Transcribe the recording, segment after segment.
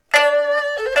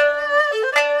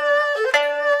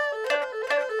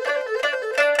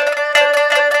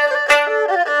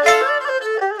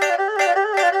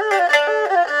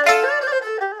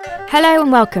Hello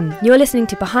and welcome. You're listening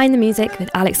to Behind the Music with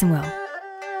Alex and Will.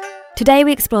 Today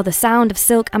we explore the sound of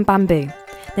silk and bamboo,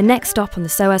 the next stop on the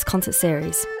SOAS concert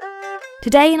series.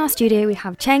 Today in our studio we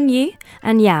have Cheng Yu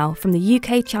and Yao from the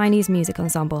UK Chinese Music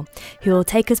Ensemble, who will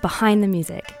take us behind the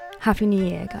music. Happy New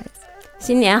Year, guys.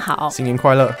 新年好。新年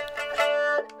快乐。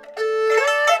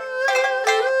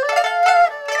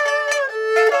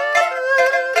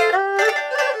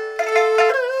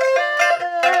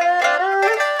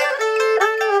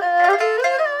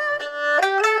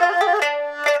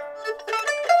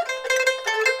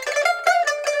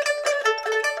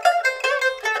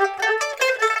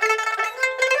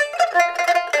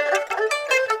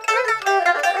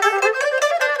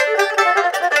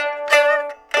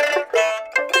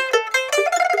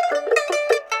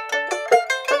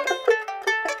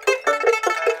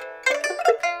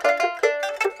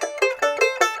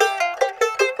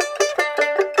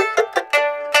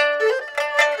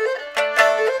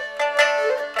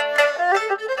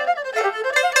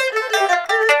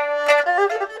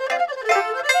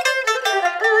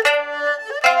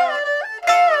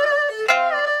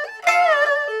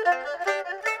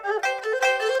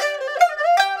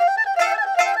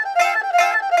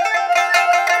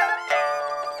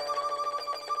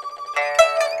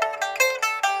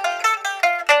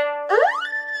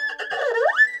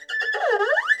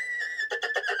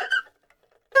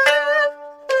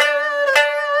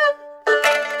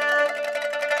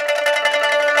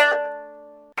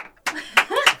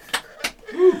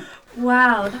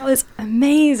Wow, that was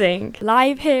amazing.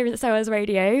 Live here at SOAS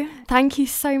Radio. Thank you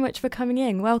so much for coming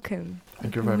in. Welcome.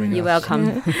 Thank you for having us. You're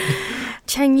welcome.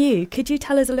 Cheng Yu, could you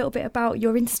tell us a little bit about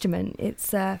your instrument?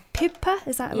 It's pipa,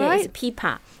 is that Yeah, right? it's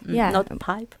pipa. Yeah. Not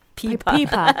pipe. Pipa.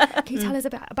 Pipa. Can you tell us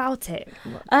a bit about it?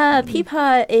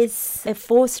 Pipa is a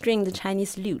four-stringed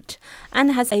Chinese lute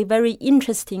and has a very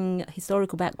interesting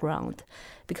historical background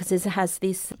because it has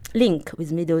this link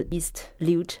with Middle East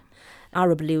lute,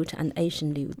 Arab lute and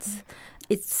Asian lutes.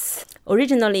 It's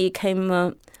originally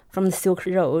came from the Silk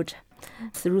Road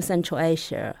through Central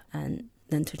Asia and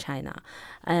then to China.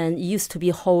 And it used to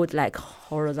be held like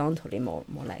horizontally, more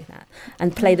like that,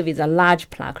 and played with a large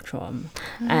plectrum.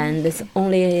 And this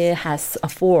only has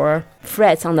 4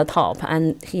 frets on the top,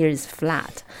 and here is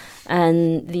flat.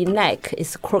 And the neck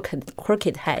is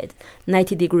crooked head,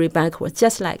 90-degree backwards,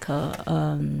 just like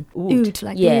a wood. Oud,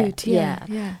 like yeah, oud,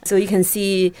 yeah. So you can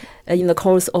see in the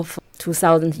course of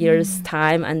 2,000 years'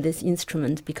 time, and this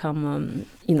instrument become,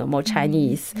 more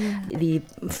Chinese. Yeah. The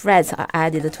frets are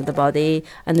added to the body,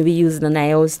 and we use the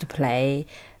nails to play.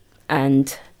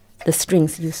 And the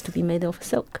strings used to be made of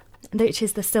silk. Which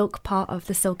is the silk part of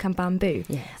the silk and bamboo.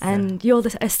 Yes. And you're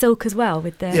a silk as well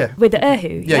with the Yeah.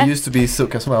 erhu. Yeah, it used to be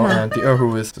silk as well, and the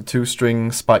erhu is the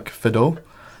 2-string spike fiddle.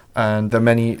 And there are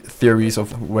many theories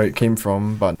of where it came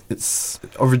from, but it's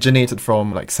originated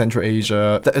from like Central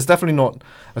Asia. It's definitely not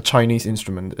a Chinese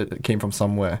instrument. It came from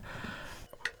somewhere.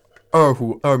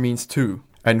 Erhu, means two,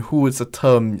 and hu is a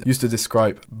term used to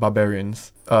describe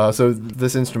barbarians. So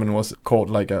this instrument was called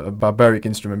like a barbaric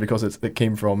instrument because it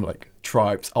came from like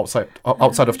tribes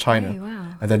outside of China, Okay, wow.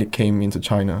 and then it came into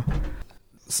China.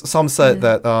 Some said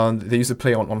that they used to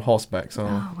play on horseback, so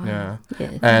wow. yeah.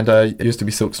 Yeah. And it used to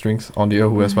be silk strings on the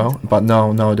erhu as well, but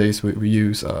nowadays we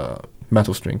use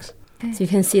metal strings. So you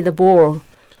can see the ball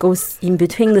goes in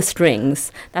between the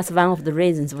strings. That's one of the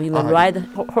reasons when you ride a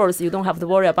horse, you don't have to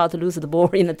worry about to lose the ball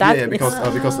in the darkness. Yeah,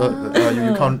 because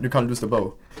you can't lose the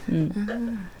bow.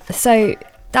 So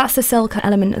that's the silk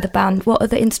element of the band. What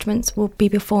other instruments will be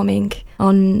performing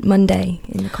on Monday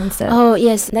in the concert? Oh,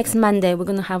 yes. Next Monday, we're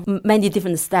going to have many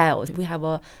different styles. We have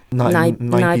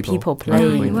nine people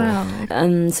playing. Wow.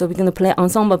 So we're going to play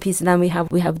ensemble pieces. Then we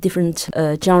have different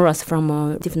genres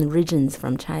from different regions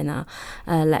from China,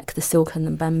 like the silk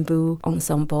and bamboo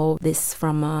ensemble. This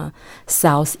from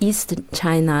southeast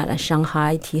China, like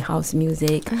Shanghai tea house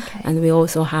music. Okay. And we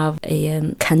also have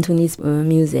a Cantonese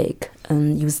music.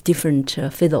 Use different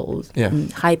fiddles,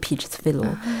 high-pitched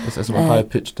fiddle. It's as well higher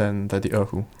pitched than the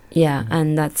erhu. Yeah,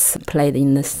 and that's played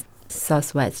in the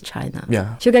southwest China.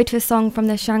 Yeah. She'll go to a song from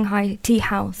the Shanghai tea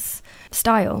house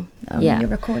style. You're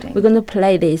recording. We're going to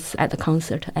play this at the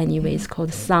concert anyway. It's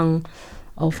called Song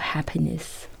of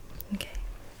Happiness. Okay.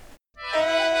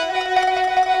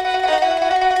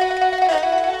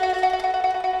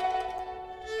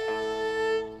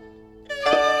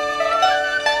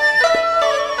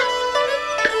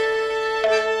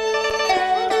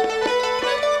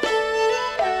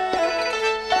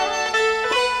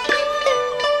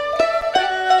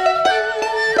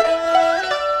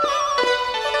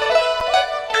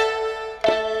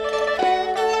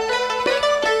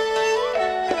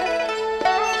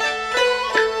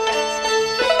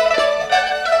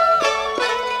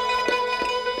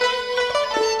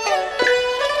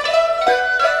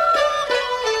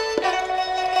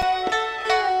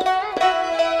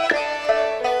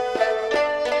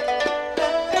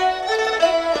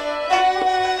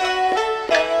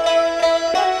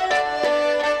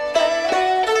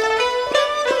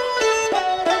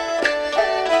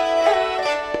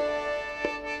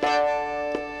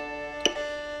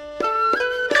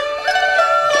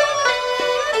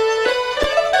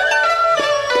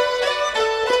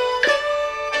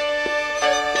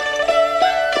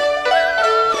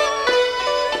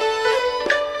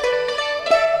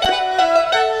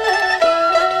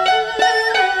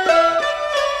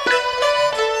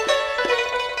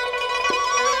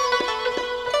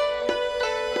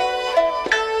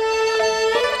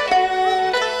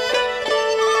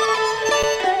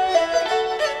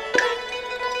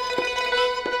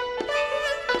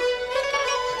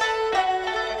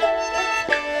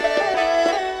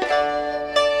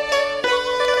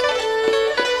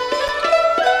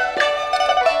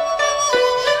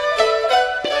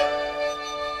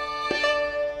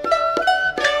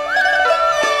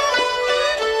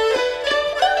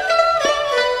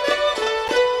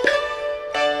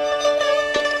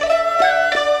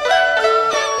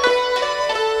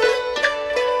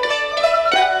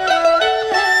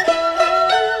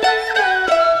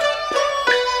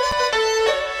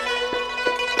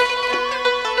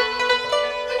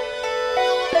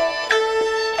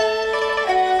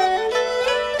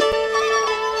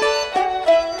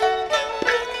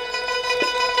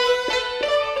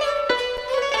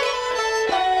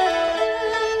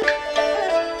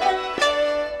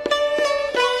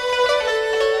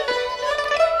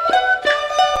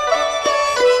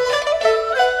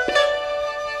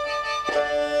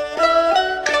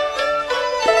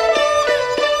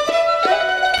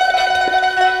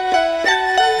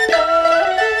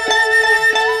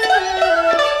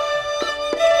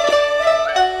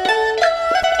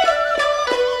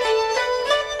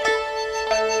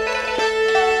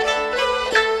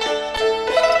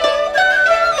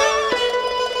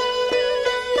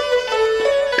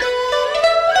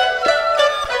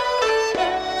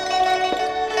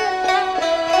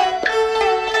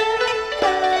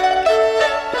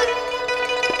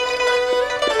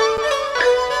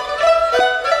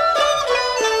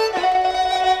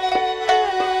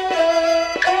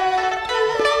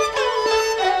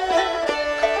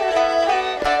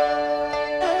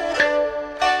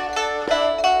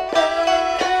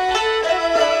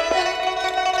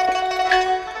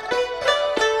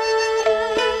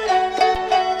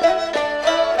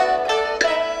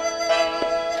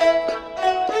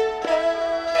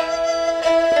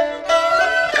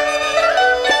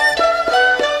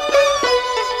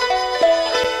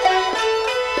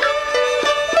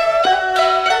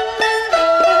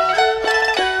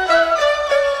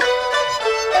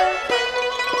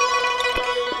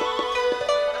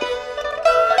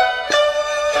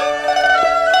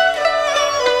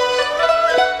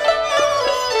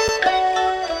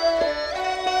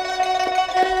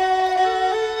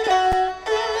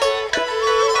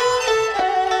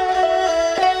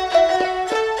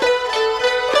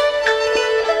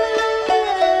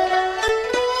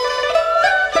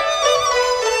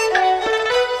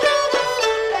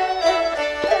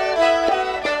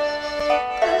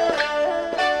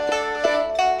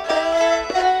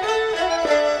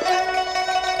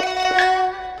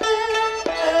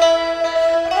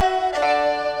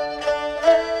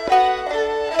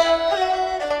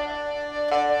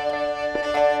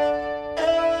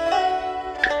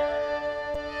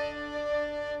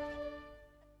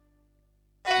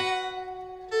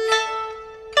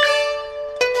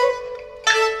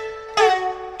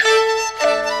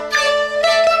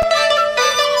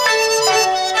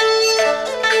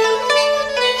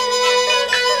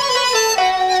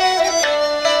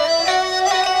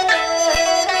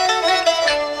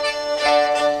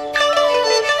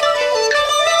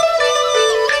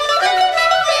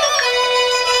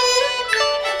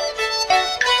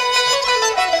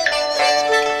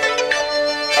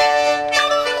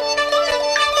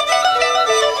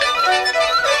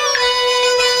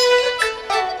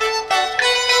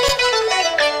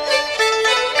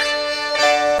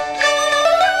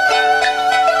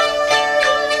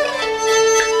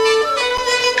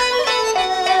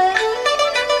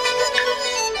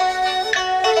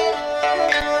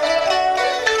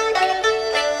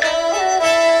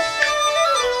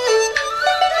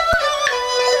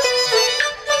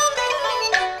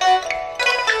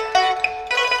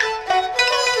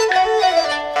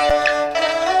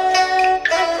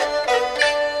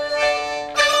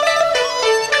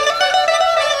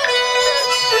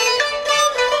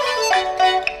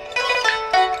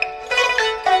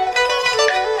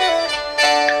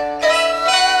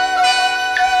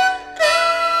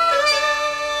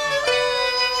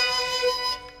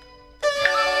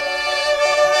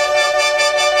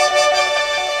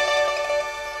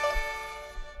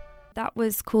 that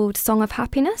was called Song of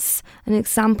Happiness, an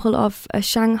example of a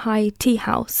Shanghai tea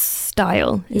house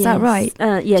style. Is that right?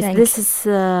 Yes, Cheng? this is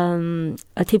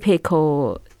a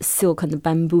typical silk and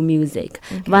bamboo music,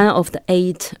 Okay. one of the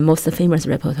 8 most famous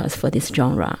repertoires for this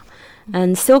genre.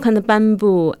 And silk and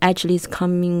bamboo actually is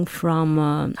coming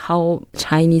from how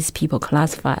Chinese people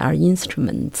classify our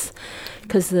instruments.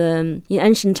 Because in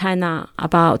ancient China,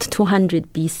 about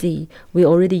 200 BC, we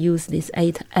already use this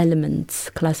 8 elements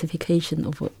classification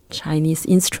of Chinese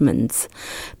instruments.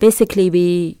 Basically,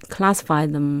 we classify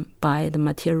them by the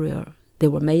material they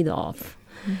were made of.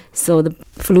 So the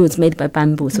flutes made by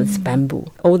bamboo, so it's bamboo.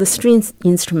 All the strings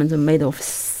instruments are made of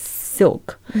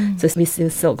silk. So we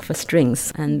use silk for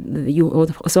strings. And you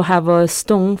also have a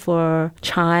stone for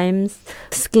chimes,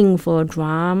 skin for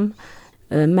drum,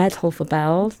 metal for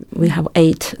bells. We have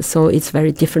 8, so it's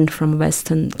very different from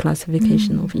Western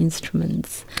classification of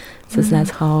instruments. So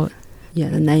that's how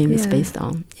the name is based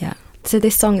on. Yeah. So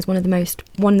this song is one of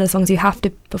the songs you have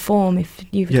to perform if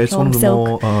you Yeah, it's one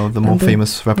of the more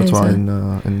famous repertoire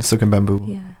in silk and bamboo.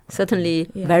 Yeah. Certainly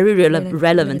Yeah. very Really,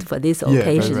 relevant really. for this Yeah, very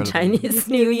occasion, relevant. Chinese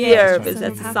New Yeah, Year, that's because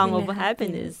right. that's a song of Happiness.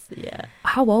 happiness. Yeah.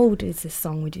 How old is this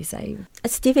song, would you say?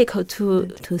 It's difficult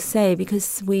to say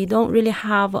because we don't really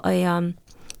have a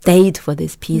date for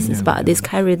these pieces, Yeah, but yeah. it's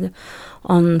carried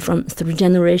on through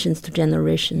generations to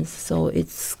generations. So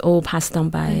it's all passed down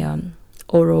by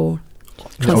oral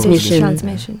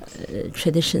transmission.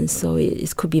 Traditions. So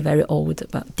it could be very old,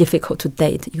 but difficult to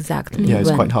date exactly. Yeah, it's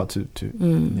when. quite hard to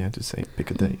say, pick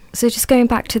a date. So just going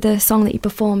back to the song that you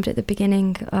performed at the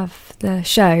beginning of the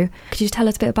show, could you tell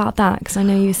us a bit about that? Because I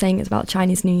know you were saying it's about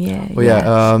Chinese New Year.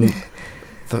 Well,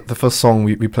 the first song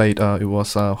we played, it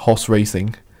was horse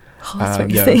racing. Horse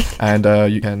Yeah, racing. and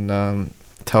you can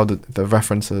tell the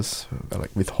references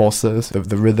like with horses,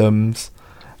 the rhythms,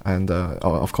 and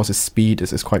of course its speed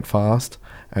is quite fast.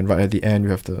 And right at the end, you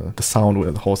have the sound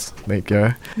with the horse make,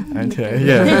 yeah. And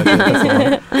that's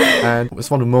all. And it's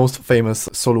one of the most famous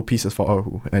solo pieces for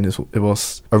erhu, and it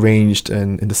was arranged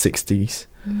in the 60s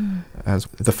as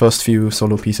the first few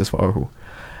solo pieces for erhu.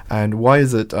 And why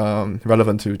is it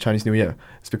relevant to Chinese New Year?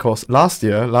 It's because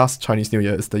last Chinese New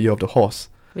Year is the year of the horse.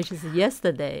 Which is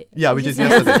yesterday. Yeah, which is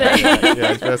yesterday.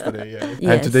 Yeah, it's yesterday. Yeah,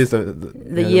 Yes. and today's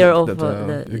The year of the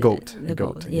goat. The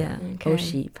goat. Yeah. Okay. Or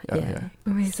sheep. Yeah.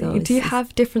 Amazing. So Do you it's-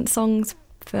 have different songs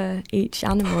for each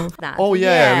animal? That. Oh,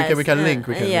 yeah, Yes, we can link,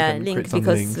 we can link create some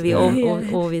because links, we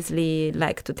yeah. obviously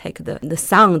like to take the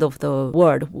sound of the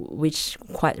word, which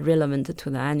quite relevant to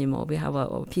the animal. We have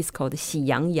a piece called 喜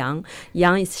羊羊.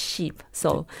 Yang is sheep,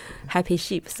 so happy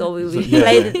sheep. So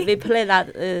we play that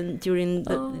during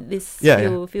this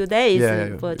few days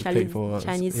for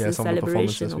Chinese some of the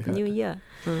celebration performances of we New had. Year.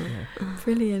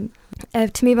 Brilliant.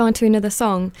 To move on to another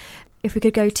song, if we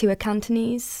could go to a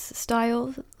Cantonese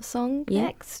style song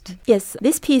next. Yes,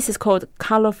 this piece is called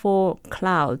Colorful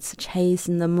Clouds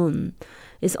Chasing the Moon.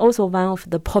 It's also one of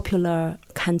the popular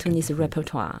Cantonese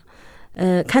repertoire.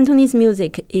 Cantonese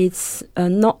music is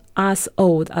not as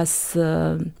old as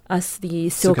the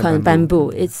silk and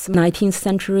bamboo. It's 19th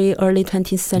century, early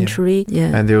 20th century.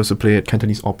 Yeah. And they also play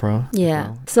Cantonese opera. Yeah.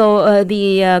 Well. So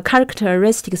the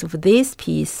characteristics of this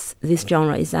piece, this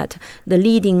genre, is that the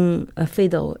leading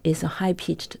fiddle is a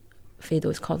high-pitched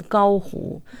fiddle. It's called 高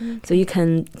胡. So you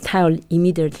can tell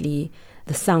immediately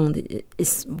the sound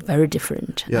is very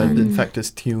different. Yeah, in fact,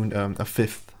 it's tuned a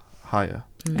fifth higher.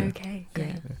 Okay,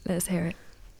 great. Yeah. Let's hear it.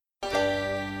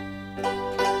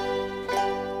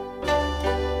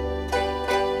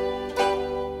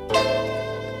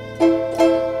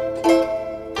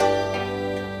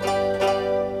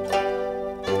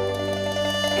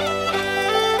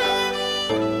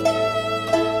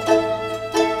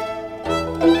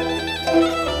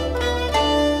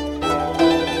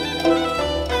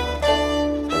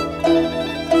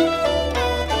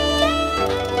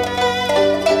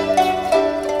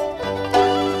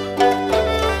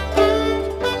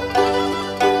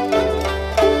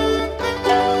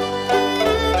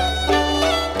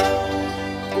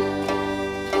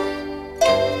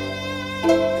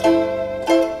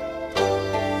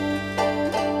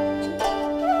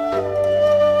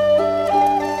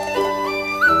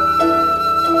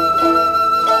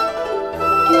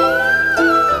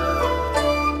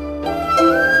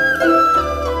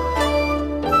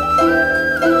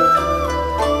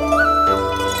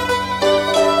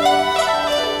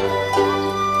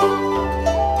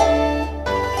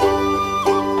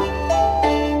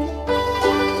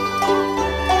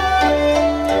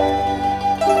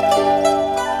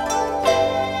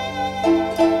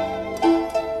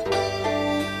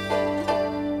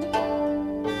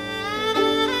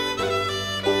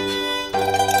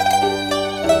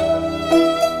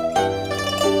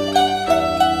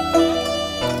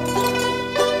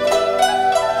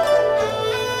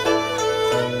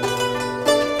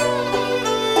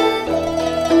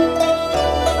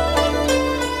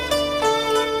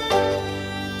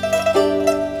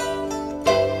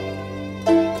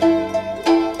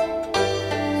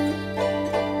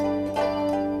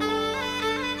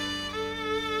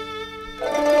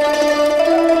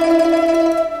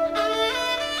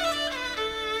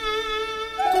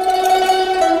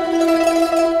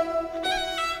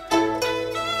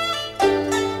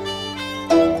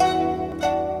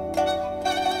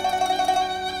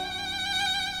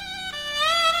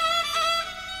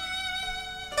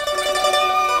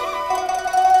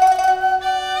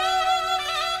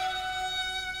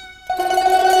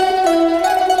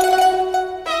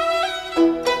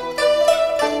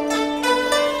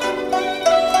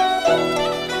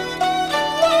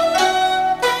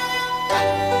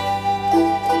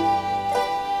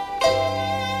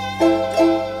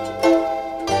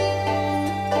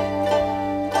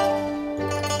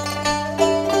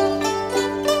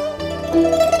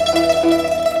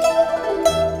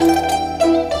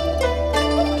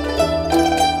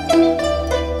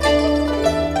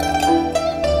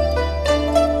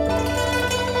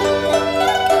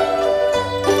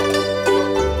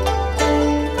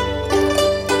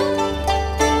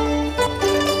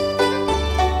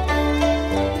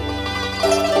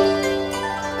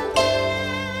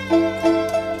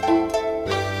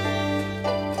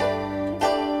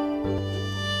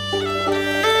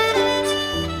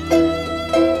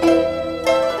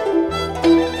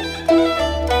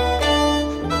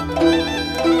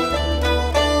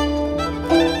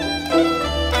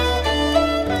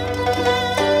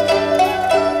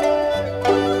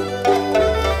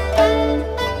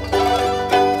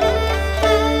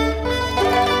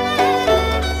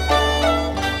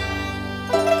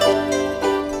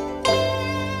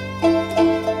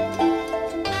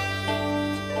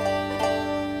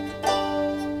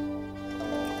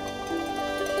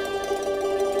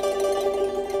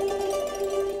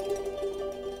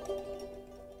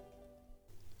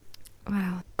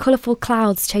 colourful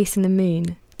clouds chasing the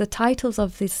moon. The titles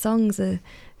of these songs are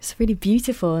it's really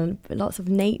beautiful, and lots of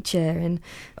nature, and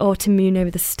autumn moon over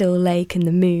the still lake and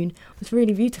the moon. It's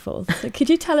really beautiful. So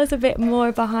could you tell us a bit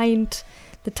more behind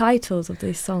the titles of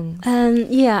these songs?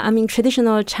 Yeah, I mean,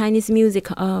 traditional Chinese music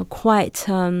are quite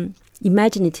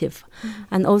imaginative,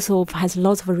 and also has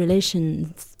lots of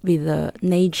relations with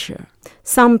nature.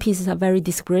 Some pieces are very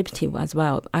descriptive as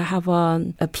well. I have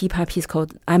a pipa piece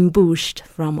called Ambushed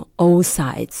from All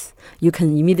Sides. You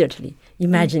can immediately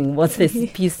imagine what this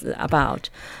piece is about.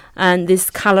 And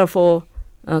this colorful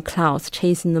clouds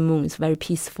chasing the moon is very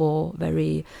peaceful,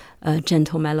 very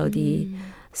gentle melody.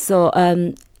 So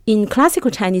in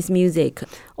classical Chinese music,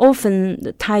 often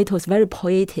the title is very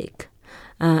poetic.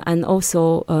 And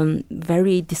also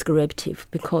very descriptive,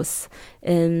 because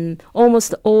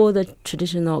almost all the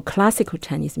traditional classical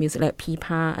Chinese music, like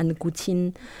pipa and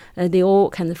guqin, they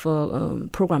all kind of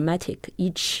programmatic.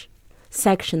 Each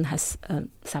section has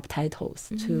subtitles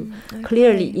to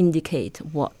clearly indicate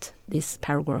what this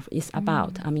paragraph is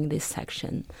about. I mean, this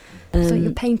section. So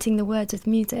you're painting the words with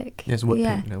music. Yes,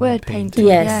 word painting.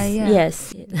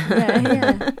 Yes.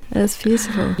 Yeah. That's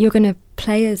beautiful. You're going to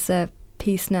play us a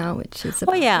piece now, which is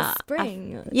about the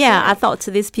spring. I thought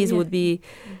this piece would be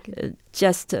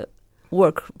just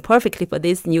work perfectly for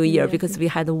this new year, because we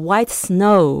had white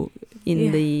snow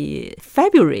in the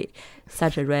February,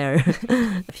 such a rare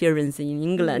appearance in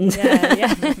England.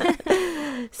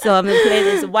 So I'm going to play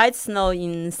this White Snow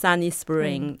in Sunny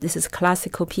Spring. This is a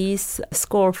classical piece.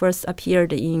 Score first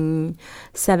appeared in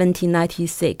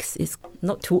 1796. It's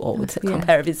not too old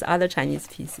compared with other Chinese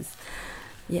pieces.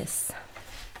 Yes.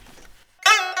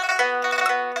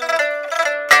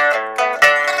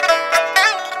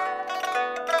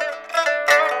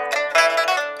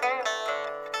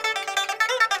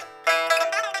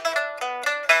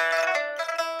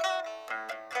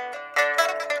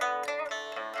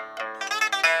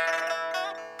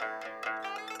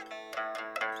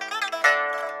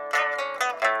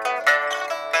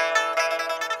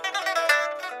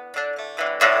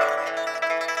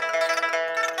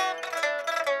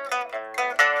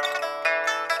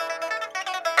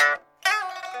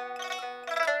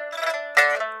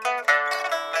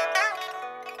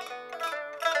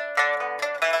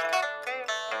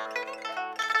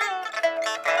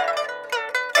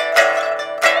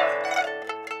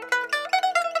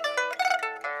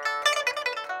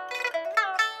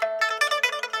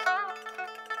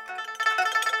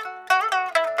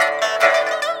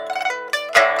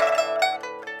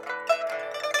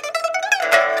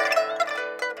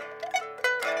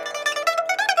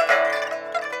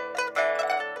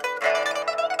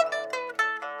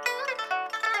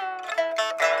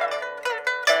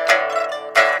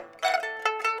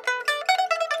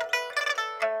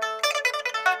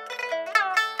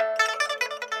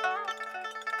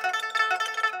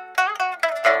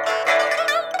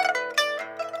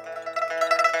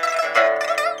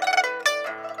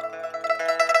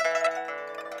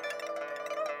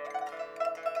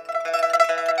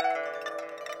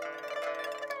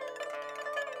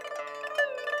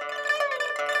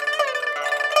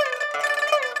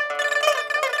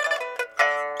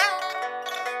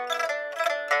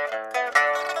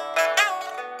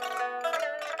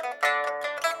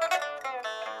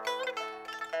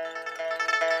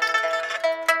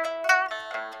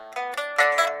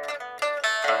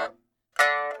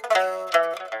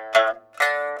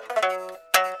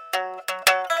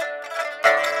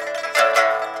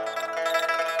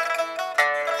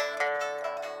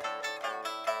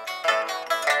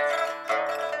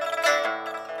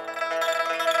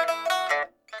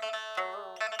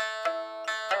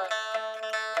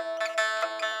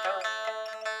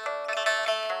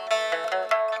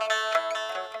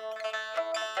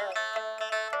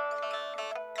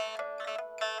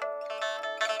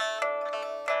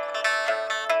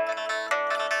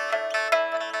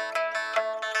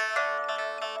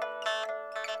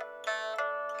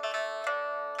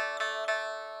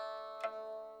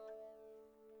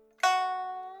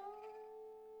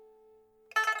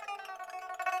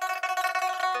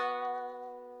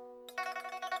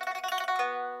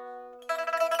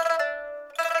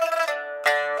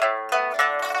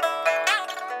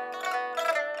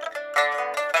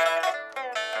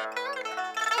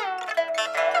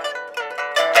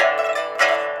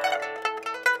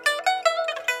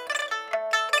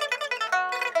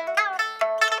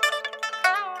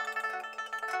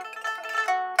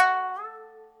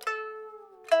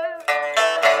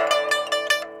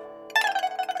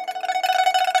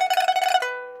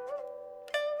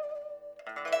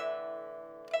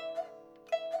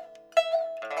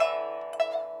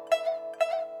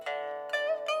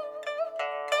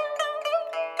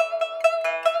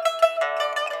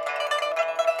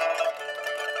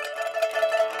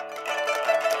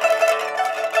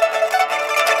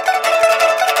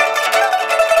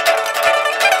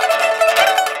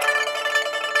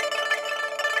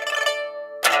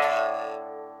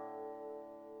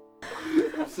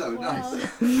 So nice.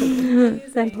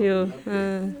 Thank you.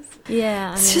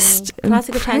 Yeah, I It's mean, just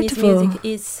classical Chinese incredible. music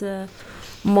is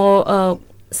more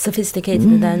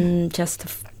sophisticated than just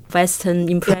Western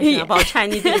impression about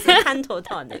Chinese music,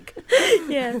 pentatonic.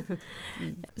 Yeah.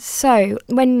 So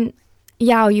when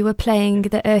Yao, you were playing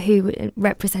the erhu,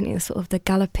 representing sort of the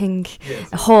galloping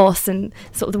horse, and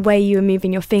sort of the way you were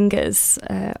moving your fingers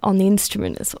on the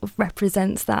instrument, it sort of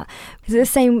represents that. Is it the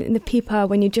same in the pipa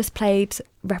when you just played,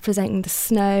 representing the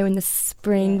snow and the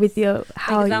spring with your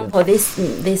For example,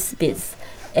 this bit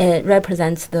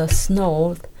represents the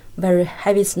snow, very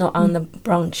heavy snow on the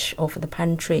branch of the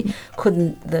pine tree.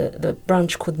 The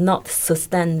branch could not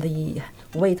sustain the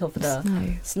weight of the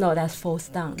snow that falls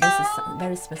down. This is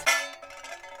very specific.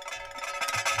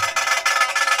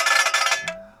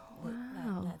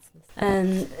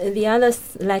 And the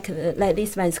others, like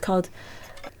this one, is called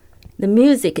 "The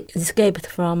Music Escaped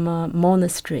from a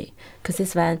Monastery," because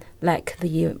this one, like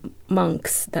the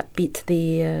monks that beat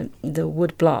the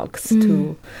wood blocks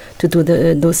to do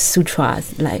those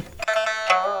sutras, like.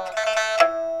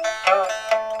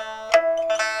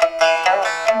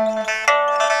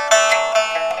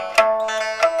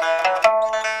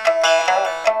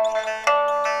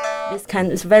 This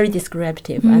kind is very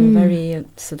descriptive and very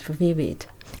sort of vivid.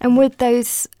 And would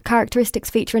those characteristics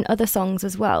feature in other songs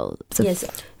as well? Yes,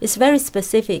 it's very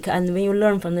specific, and when you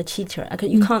learn from the teacher,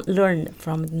 you can't learn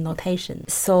from the notation.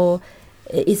 So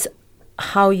it's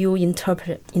how you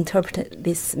interpret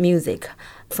this music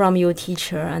from your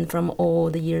teacher and from all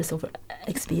the years of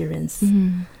experience.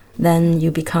 Then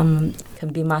you can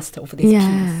be master of this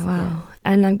piece. Wow. Yeah.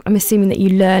 And I'm assuming that you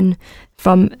learn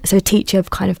from, so a teacher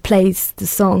kind of plays the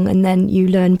song, and then you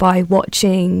learn by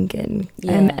watching and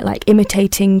like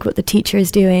imitating what the teacher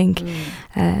is doing,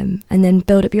 and then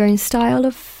build up your own style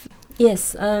of.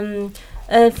 Yes,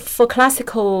 for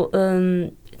classical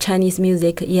Chinese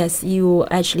music, yes, you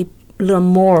actually learn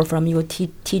more from your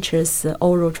teacher's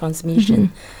oral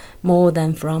transmission. More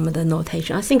than from the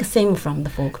notation. I think same from the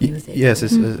folk music. Yes,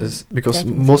 it's because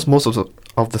most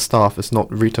of the stuff is not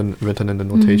written in the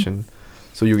notation,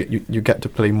 so you get to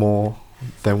play more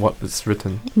than what is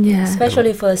written. Yeah,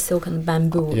 especially for silk and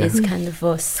bamboo, it's kind of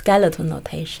a skeleton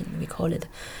notation, we call it.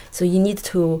 So you need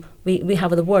to we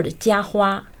have the word 加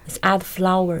花, it's add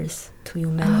flowers to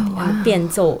your melody, and 变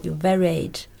奏, you vary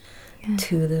it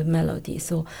to the melody.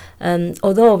 So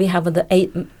although we have the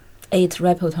eight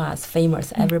repertoires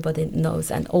famous, everybody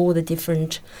knows, and all the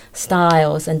different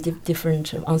styles and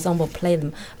different ensemble play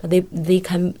them, but they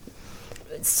can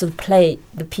sort of play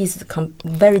the pieces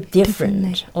very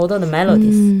different, although the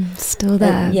melodies still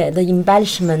there. The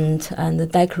embellishment and the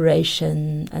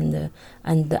decoration and the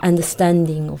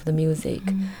understanding of the music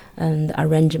and the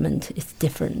arrangement is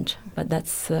different, but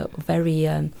that's very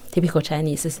typical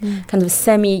Chinese. It's kind of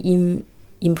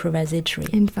semi-improvisatory.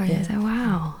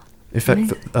 Wow. In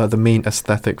fact, the main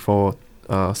aesthetic for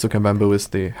silk and bamboo is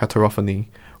the heterophony,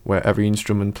 where every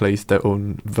instrument plays their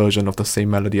own version of the same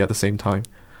melody at the same time.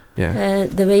 Yeah.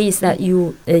 The way is that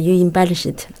you embellish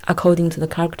it according to the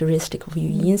characteristic of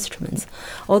your instruments.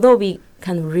 Although we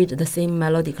can read the same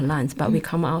melodic lines, but we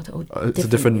come out of it's a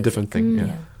different thing.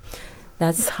 Yeah.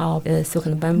 That's how silk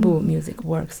and bamboo music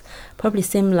works. Probably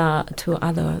similar to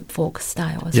other folk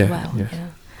style as well. Yeah.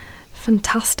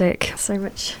 Fantastic. So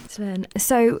much to learn.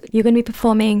 So you're going to be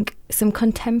performing some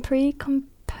contemporary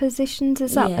compositions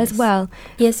as well?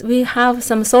 Yes, we have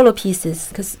some solo pieces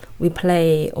because we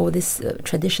play all these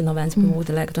traditional ones. We would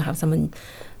like to have some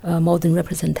modern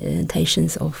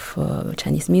representations of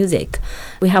Chinese music.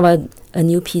 We have a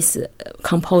new piece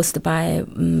composed by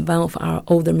one of our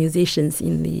older musicians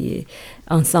in the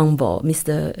ensemble,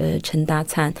 Mr. Chen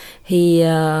Dachan. He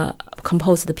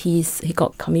composed the piece. He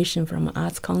got commission from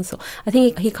Arts Council. I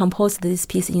think he composed this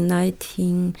piece in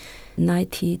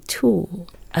 1992.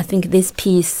 I think this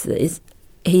piece is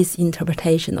his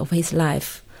interpretation of his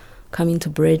life coming to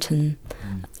Britain.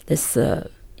 This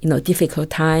difficult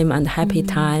time and happy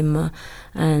time,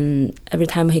 and every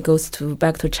time he goes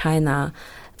back to China,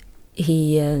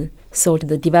 he saw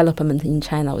the development in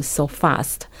China was so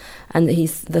fast, and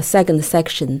the second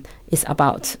section is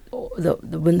about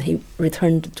when he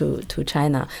returned to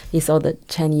China. He saw the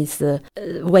Chinese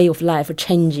way of life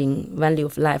changing, value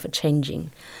of life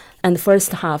changing, and the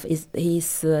first half is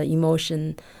his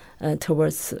emotion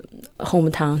towards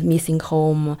hometown, missing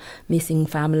home, missing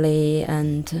family,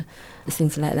 and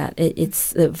things like that.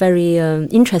 It's a very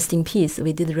interesting piece.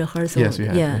 We did rehearsal. Yes, we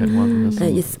had one.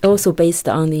 It's also based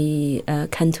on the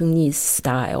Cantonese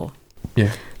style.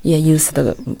 Yeah. Yeah, use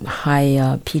the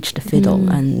high pitched fiddle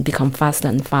and become faster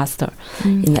and faster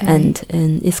in the end,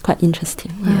 and it's quite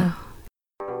interesting. Wow. Yeah.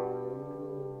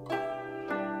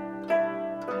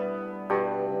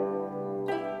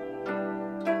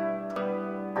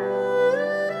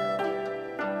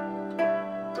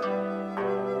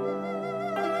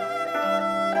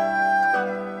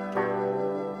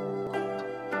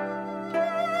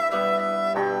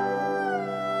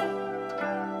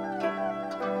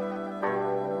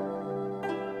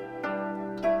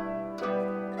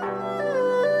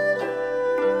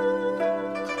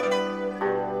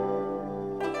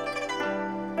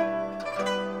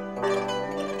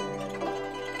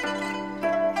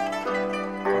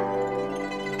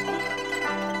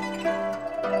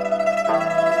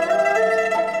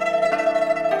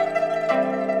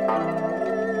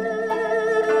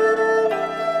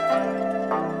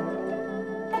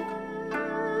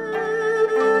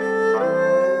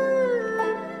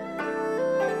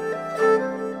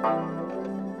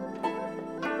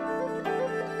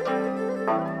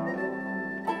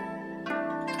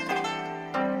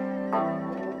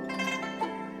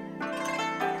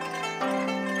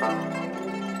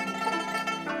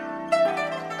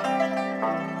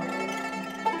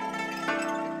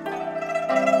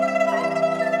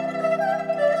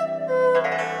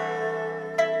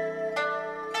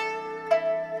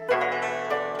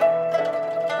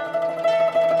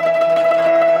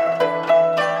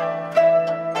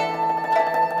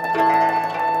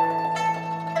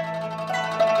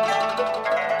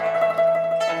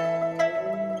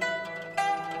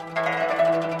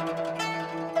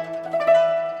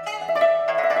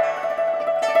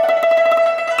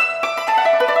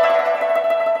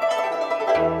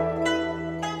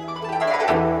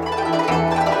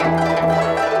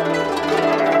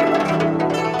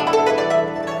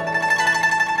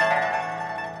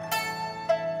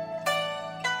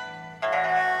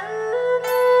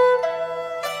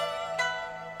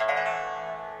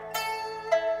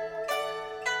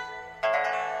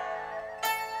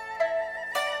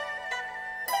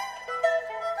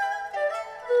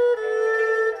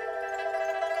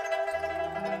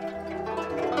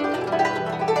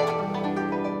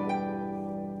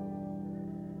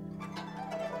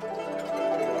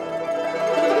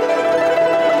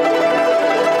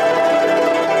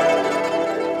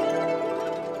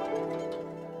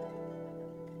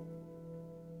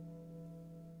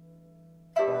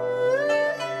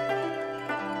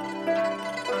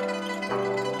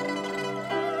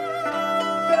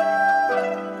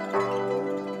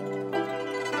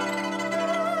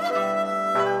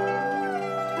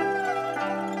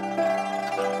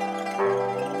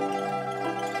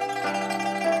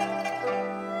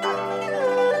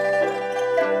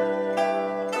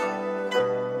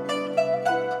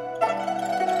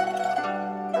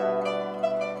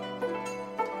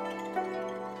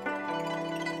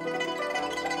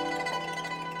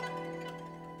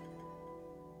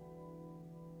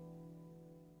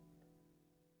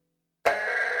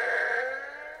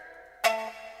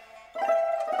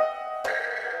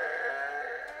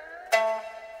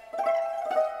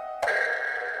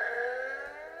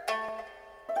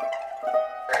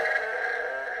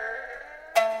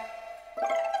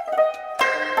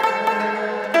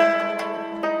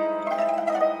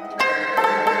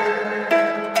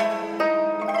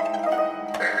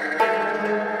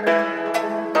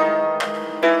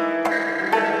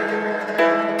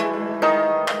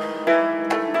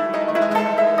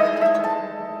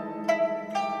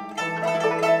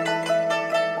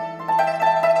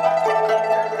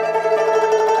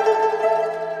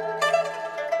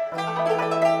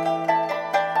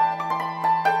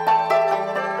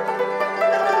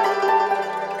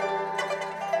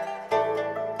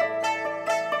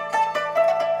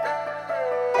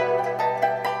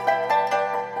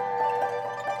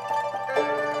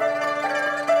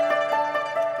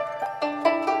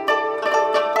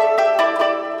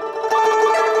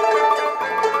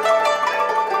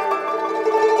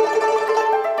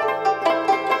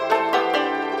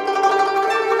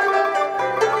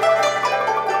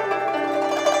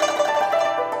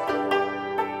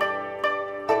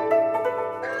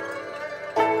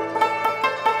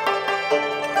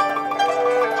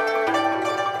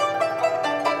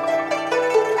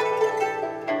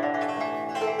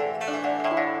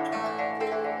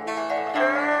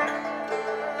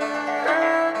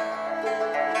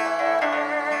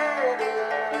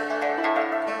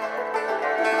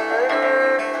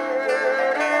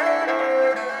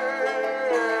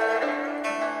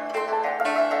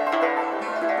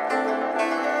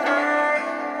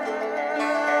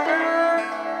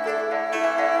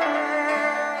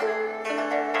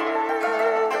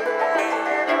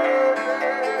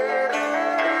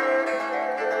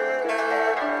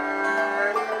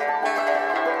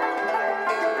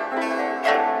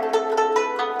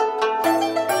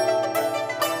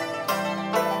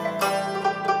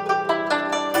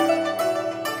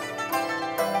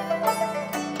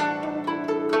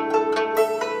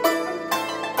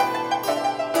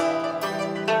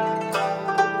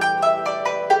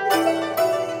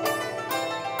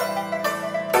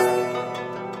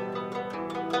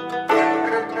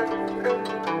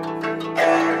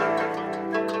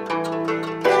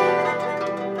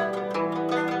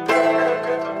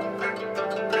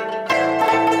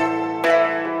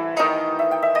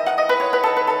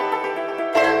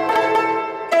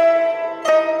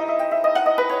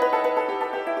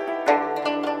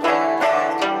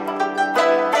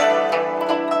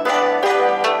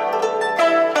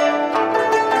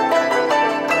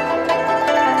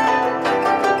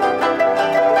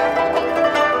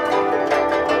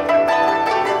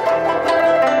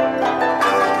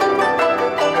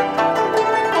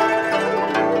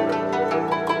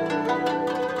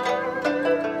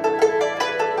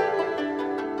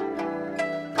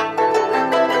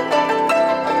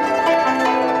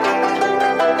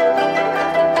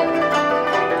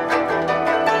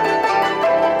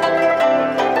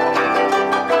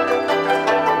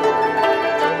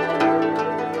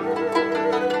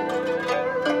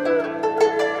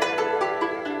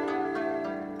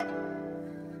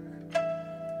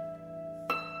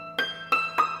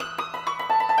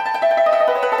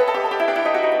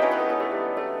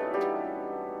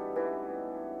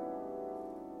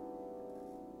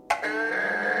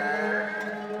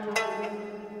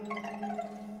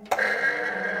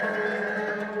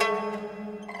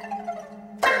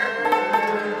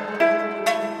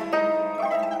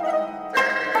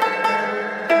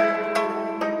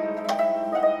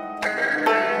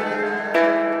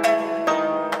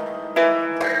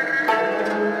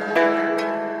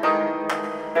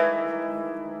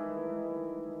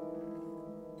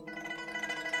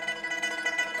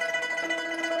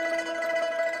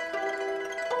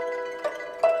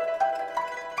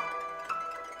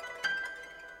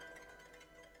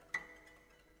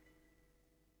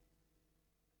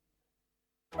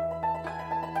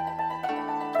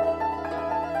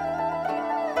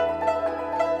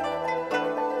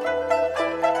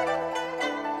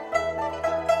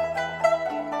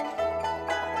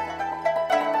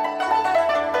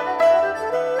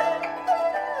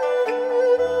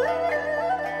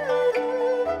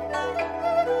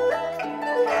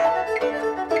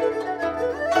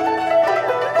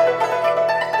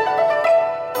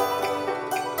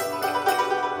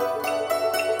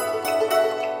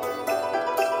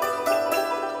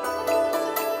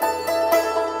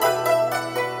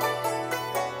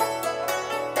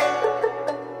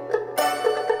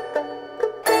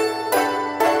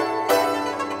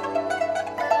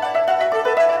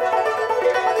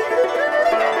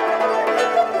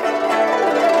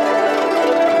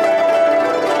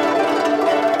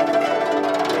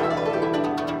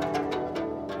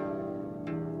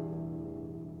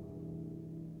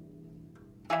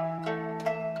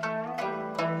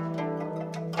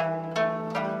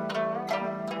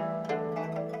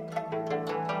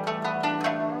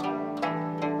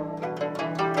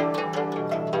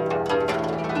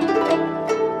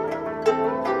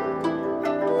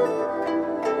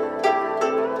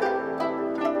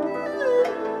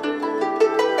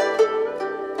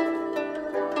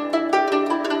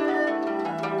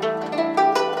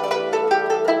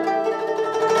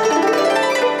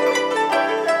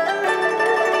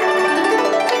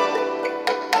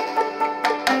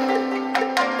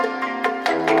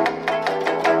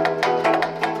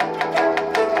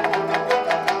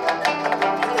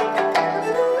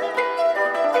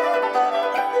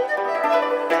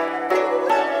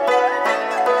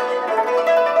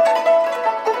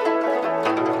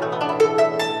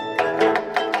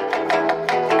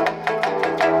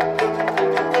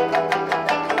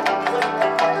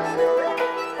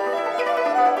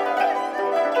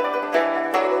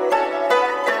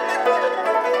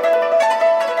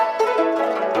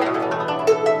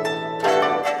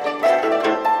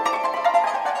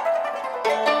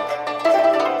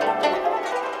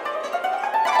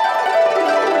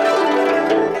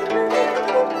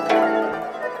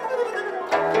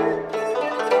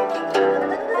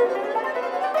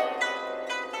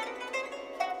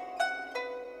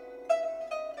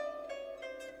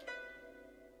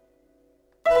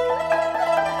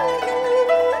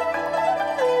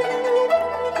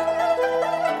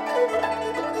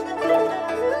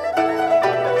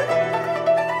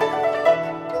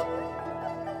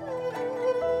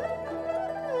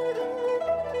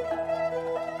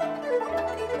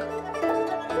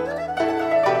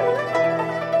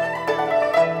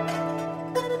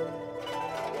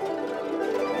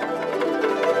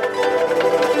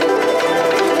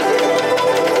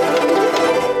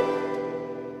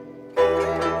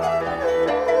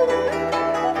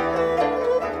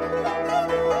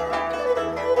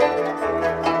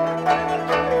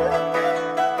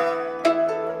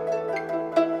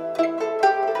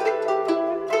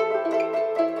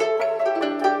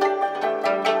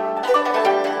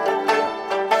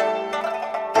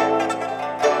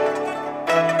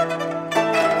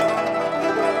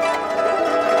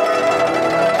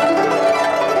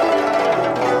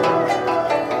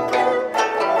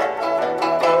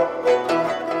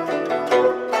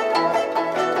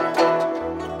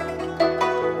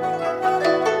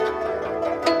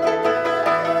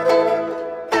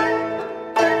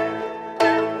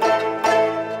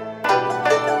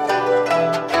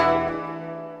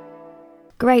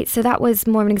 great. So that was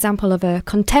more of an example of a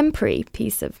contemporary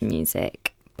piece of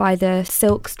music by the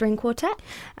Silk String Quartet,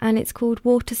 and it's called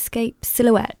Waterscape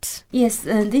Silhouette. Yes,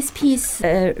 this piece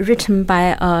written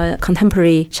by a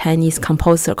contemporary Chinese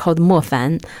composer called Mo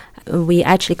Fan. We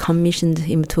actually commissioned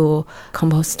him to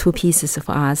compose 2 pieces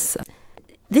for us.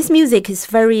 This music is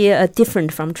very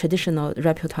different from traditional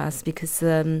repertoires because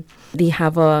we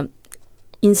have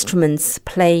instruments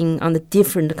playing on the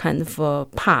different kind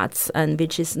of parts, and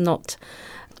which is not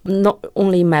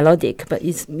only melodic, but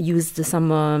it's used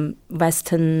some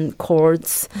Western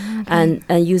chords and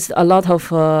used a lot of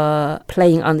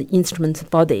playing on the instrument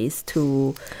bodies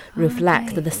to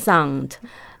reflect the sound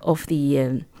of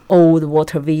the old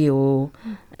water wheel.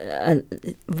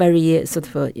 Very sort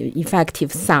of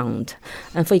effective sound.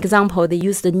 And for example, they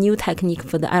use the new technique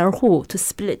for the erhu to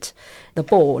split the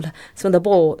ball. So the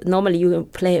ball, normally you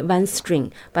play 1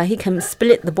 string, but he can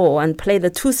split the ball and play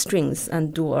the 2 strings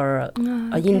and do a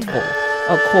interval,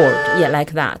 a chord,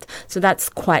 like that. So that's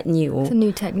quite new. It's a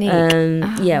new technique.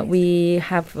 We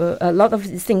have a lot of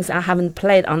things I haven't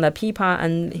played on the pipa,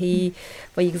 and he,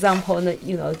 for example,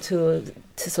 to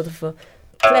sort of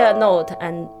play a note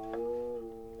and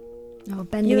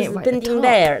bending it right bending at the top.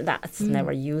 there, that's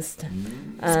never used.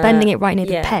 It's bending it right near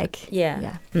the peg.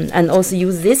 Yeah. And also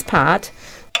use this part.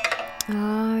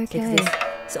 Okay.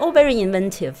 It's all very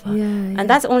inventive. And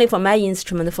that's only for my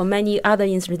instrument. For many other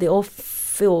instruments, they all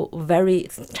feel very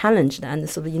challenged and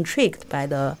sort of intrigued by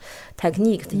the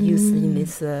technique used in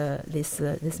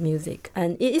this music.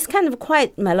 And it's kind of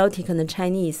quite melodic and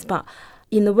Chinese, but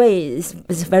in a way,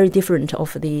 it's very different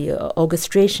of the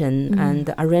orchestration and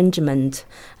the arrangement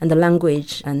and the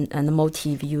language and the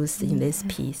motif used in this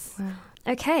piece. Wow.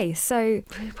 Okay, so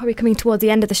probably coming towards the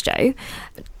end of the show.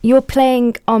 You're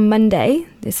playing on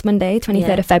this Monday,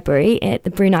 23rd of February, at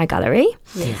the Brunei Gallery.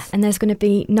 Yes. And there's going to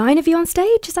be 9 of you on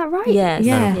stage, is that right? Yes.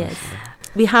 Yes.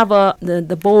 We have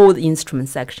the bowed instrument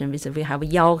section. We have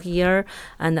Yao here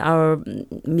and our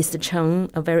Mr. Cheng,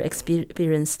 a very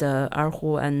experienced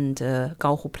erhu and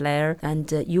gaohu player.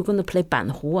 And you're going to play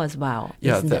banhu as well.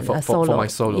 Yeah, for my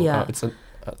solo. Yeah. It's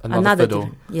another fiddle.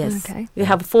 Yes. Okay. We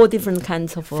have 4 different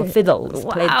kinds of fiddles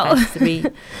played by 3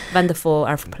 wonderful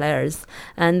erhu players.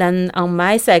 And then on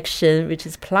my section, which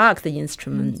is plucked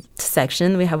instrument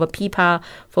section, we have a pipa,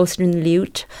 4-string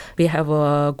lute. We have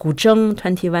a guzheng,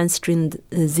 21-string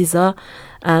zither.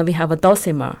 We have a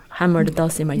dulcimer, hammered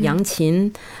dulcimer,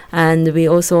 yangqin. And we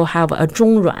also have a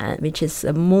zhongruan, which is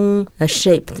a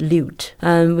moon-shaped lute.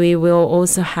 And we will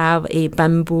also have a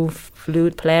bamboo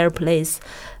flute player plays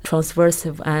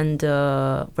transversive and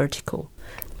vertical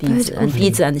beads and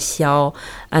xiao,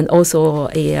 and also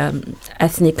a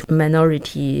ethnic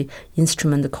minority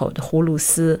instrument called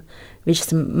hulusi, which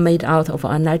is made out of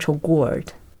a natural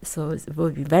gourd. So it will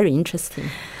be very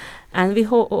interesting. And we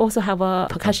also have a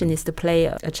percussionist play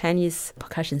a Chinese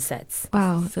percussion sets.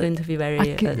 Wow. It's going to be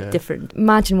very different.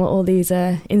 Imagine what all these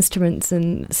instruments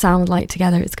and sound like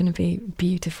together. It's going to be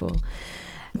beautiful.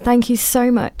 Thank you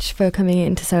so much for coming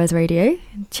into SOAS Radio,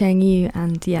 Cheng Yu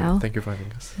and Yao. Thank you for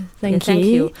having us. Thank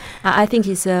you. I think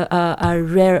it's a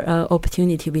rare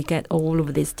opportunity. We get all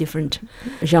of these different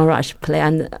genres to play,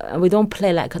 and we don't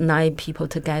play like 9 people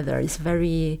together. It's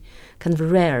very kind of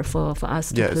rare for us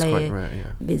to play. It's quite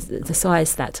rare, with the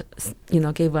SOAS that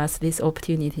gave us this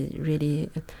opportunity. Really,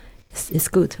 it's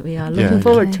good. We are looking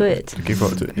forward to it. Looking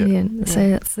forward to it, Brilliant.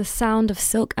 So that's The Sound of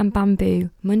Silk and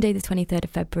Bamboo, Monday the 23rd of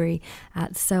February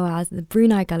at SOAS, the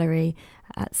Brunei Gallery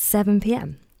at 7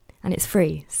 p.m. And it's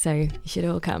free, so you should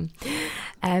all come.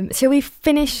 Shall we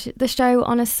finish the show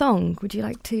on a song? Would you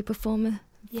like to perform a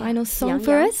final song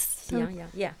for us?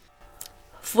 Yeah.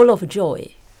 Full of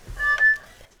Joy.